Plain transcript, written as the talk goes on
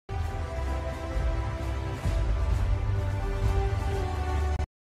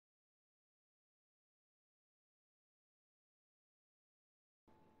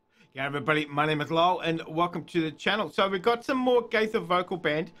Yeah, everybody, my name is Lowell and welcome to the channel. So we've got some more Gaither Vocal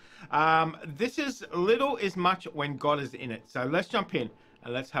Band. This is Little is Much When God is in It. So let's jump in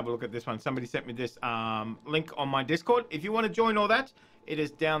and let's have a look at this one. Somebody sent me this link on my Discord. If you want to join all that, it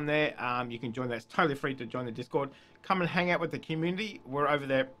is down there. You can join that. It's totally free to join the Discord. Come and hang out with the community. We're over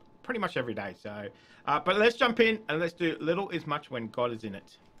there pretty much every day. So, but let's jump in and let's do Little is Much When God is in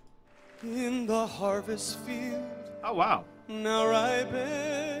It. In the harvest field. Oh, wow. Now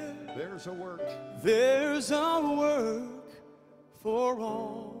ripen. There's a work. There's a work for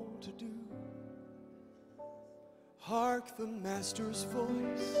all to do. Hark the Master's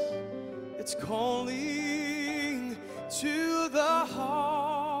voice. It's calling to the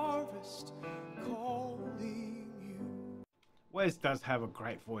harvest, calling you. Wes does have a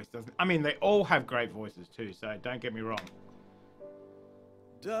great voice, doesn't he? I mean, they all have great voices too, so don't get me wrong.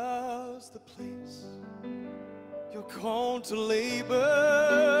 Does the place you're called to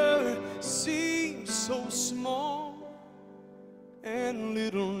labor seem so small and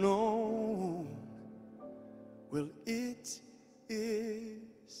little known? Well, it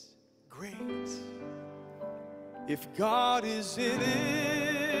is great if God is in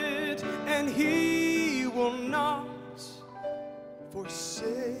it, and He will not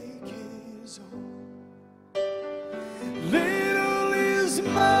forsake His own. Little is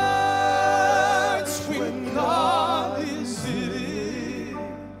much when God is in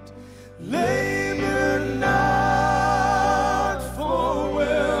it. Labor not for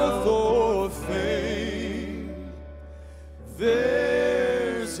wealth or fame.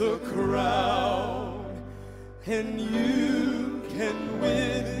 There's a crown, and you can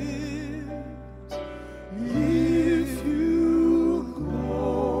win it if you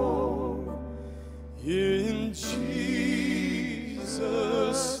go in Jesus'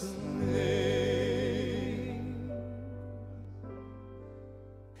 name.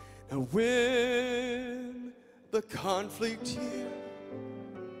 Now when the conflict here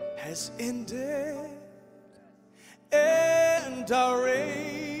has ended and our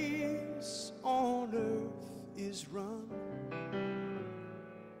race on earth is run,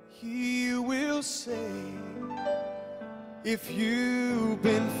 He will say, if you've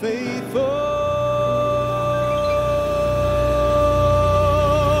been faithful,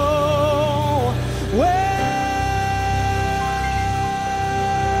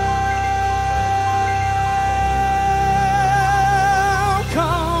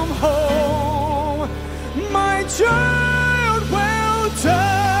 child, well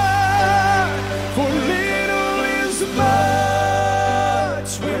done, for little is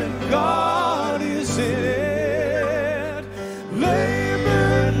much when God is in it.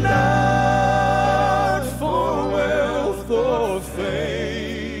 Labor not for wealth or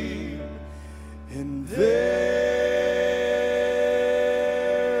fame, and there's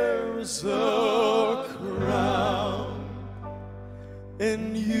a crown,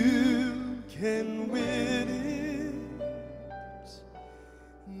 and you can win it.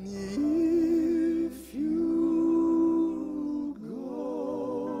 If you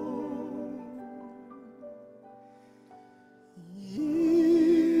go,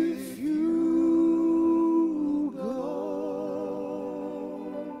 if you go,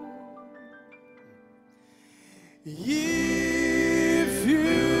 if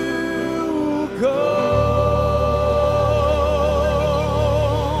you go.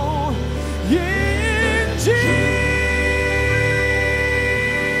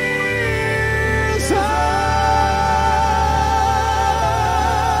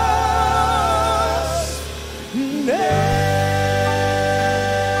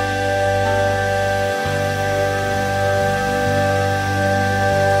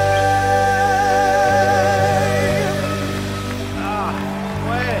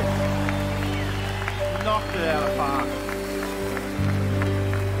 Knocked it out of the park.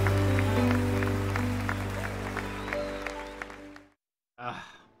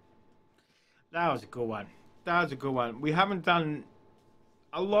 That was a good one. That was a good one. We haven't done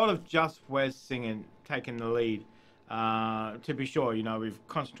a lot of just Wes singing, taking the lead. To be sure, you know, we've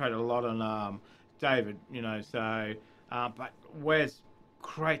concentrated a lot on David, you know, so, but Wes,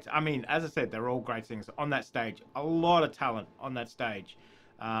 great. I mean, as I said, they're all great singers on that stage. A lot of talent on that stage.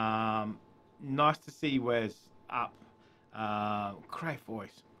 Nice to see Wes up. Great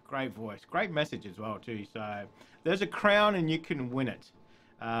voice, great message as well too. So there's a crown and you can win it.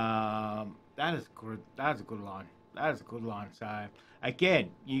 That is good. That's a good line. That is a good line. So again,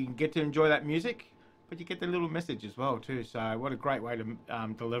 you can get to enjoy that music, but you get the little message as well too. So what a great way to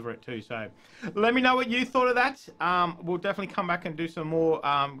deliver it too. So let me know what you thought of that. We'll definitely come back and do some more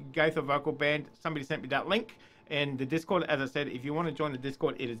Gaither Vocal Band. Somebody sent me that link. in the Discord. As I said, if you want to join the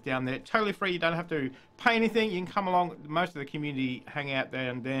Discord, it is down there. Totally free. You don't have to pay anything. You can come along. Most of the community hang out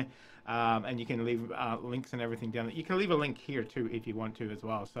there and there. And you can leave links and everything down there. You can leave a link here too if you want to as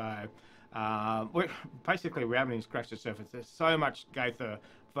well. So we haven't even scratched the surface. There's so much Gaither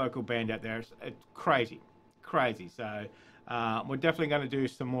Vocal Band out there. It's crazy. So we're definitely going to do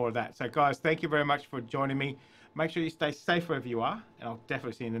some more of that. So guys, thank you very much for joining me. Make sure you stay safe wherever you are, and I'll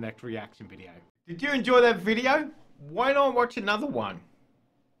definitely see you in the next reaction video. Did you enjoy that video? Why not watch another one?